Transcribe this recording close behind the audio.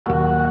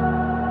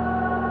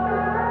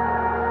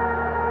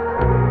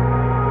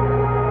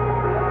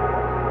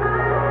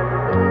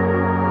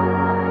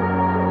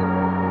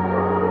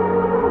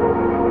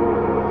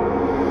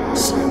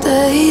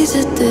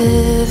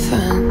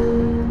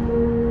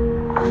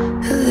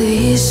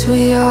least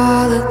we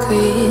all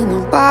agree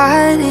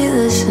nobody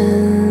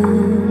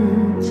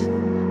listens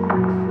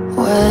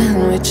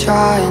when we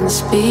try and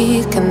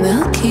speak, and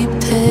they'll keep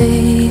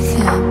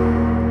taking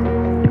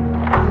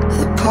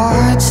the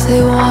parts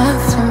they want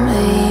from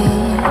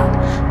me,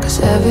 'cause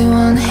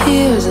everyone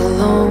here's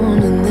alone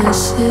in this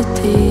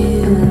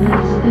city.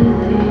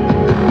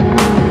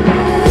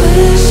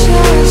 Wish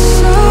I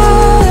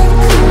saw it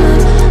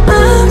coming.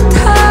 I'm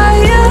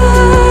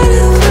tired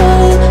of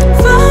running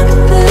from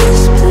this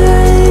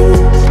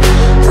place.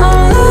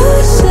 I'm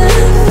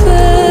losing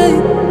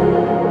faith,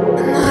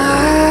 and I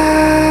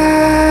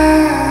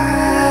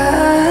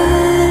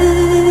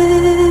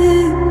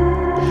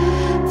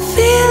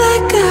feel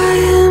like I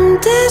am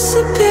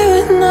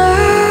disappearing now.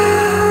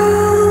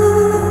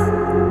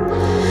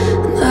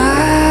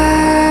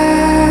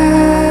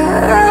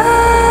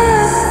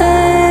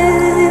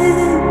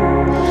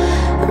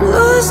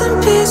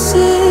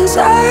 Pieces I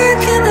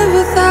can't live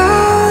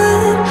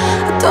without.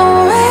 I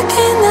don't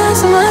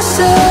recognize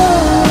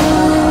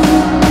myself.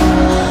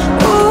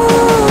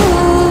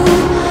 Ooh,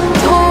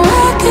 don't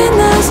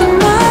recognize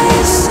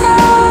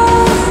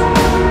myself.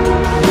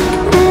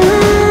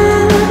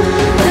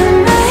 And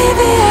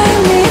maybe I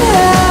need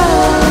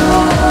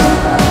help.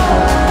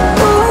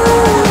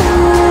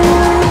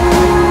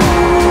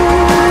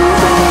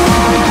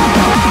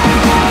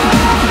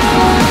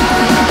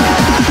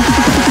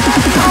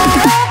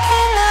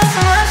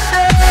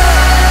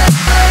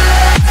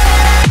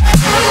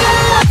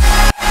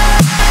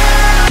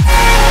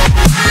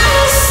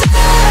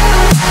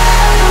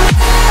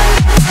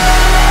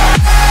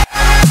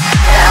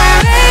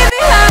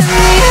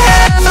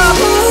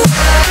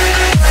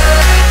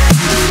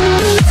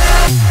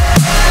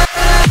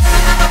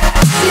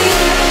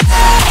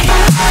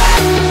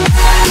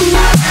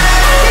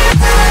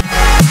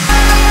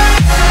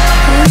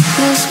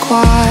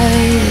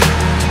 Quiet,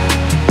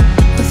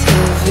 with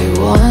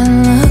everyone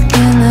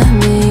looking at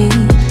me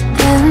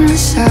in the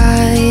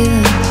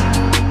silence.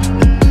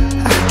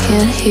 I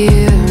can't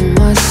hear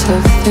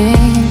myself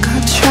think. I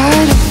try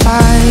to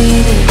fight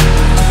it,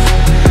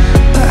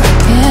 but I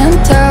can't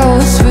tell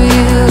what's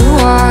real,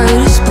 what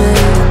is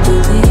make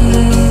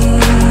believe.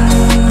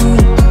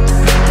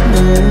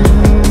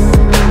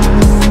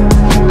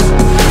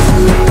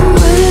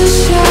 Wish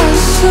I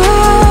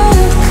saw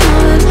it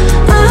coming.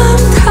 I'm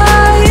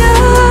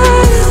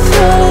tired of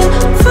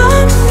running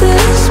from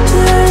this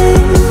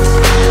place.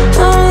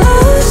 I'm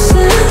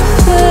losing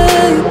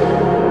faith.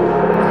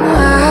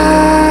 I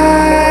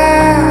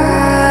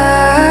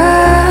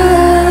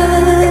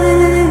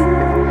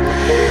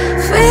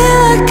feel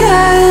like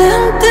I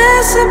am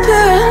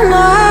disappearing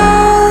now.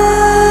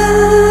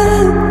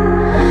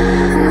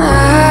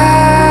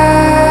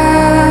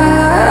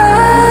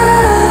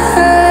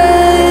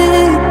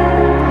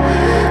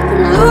 And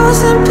I'm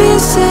losing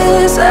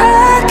pieces I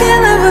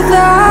can't live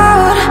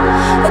without.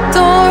 I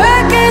don't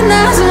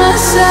recognize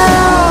myself.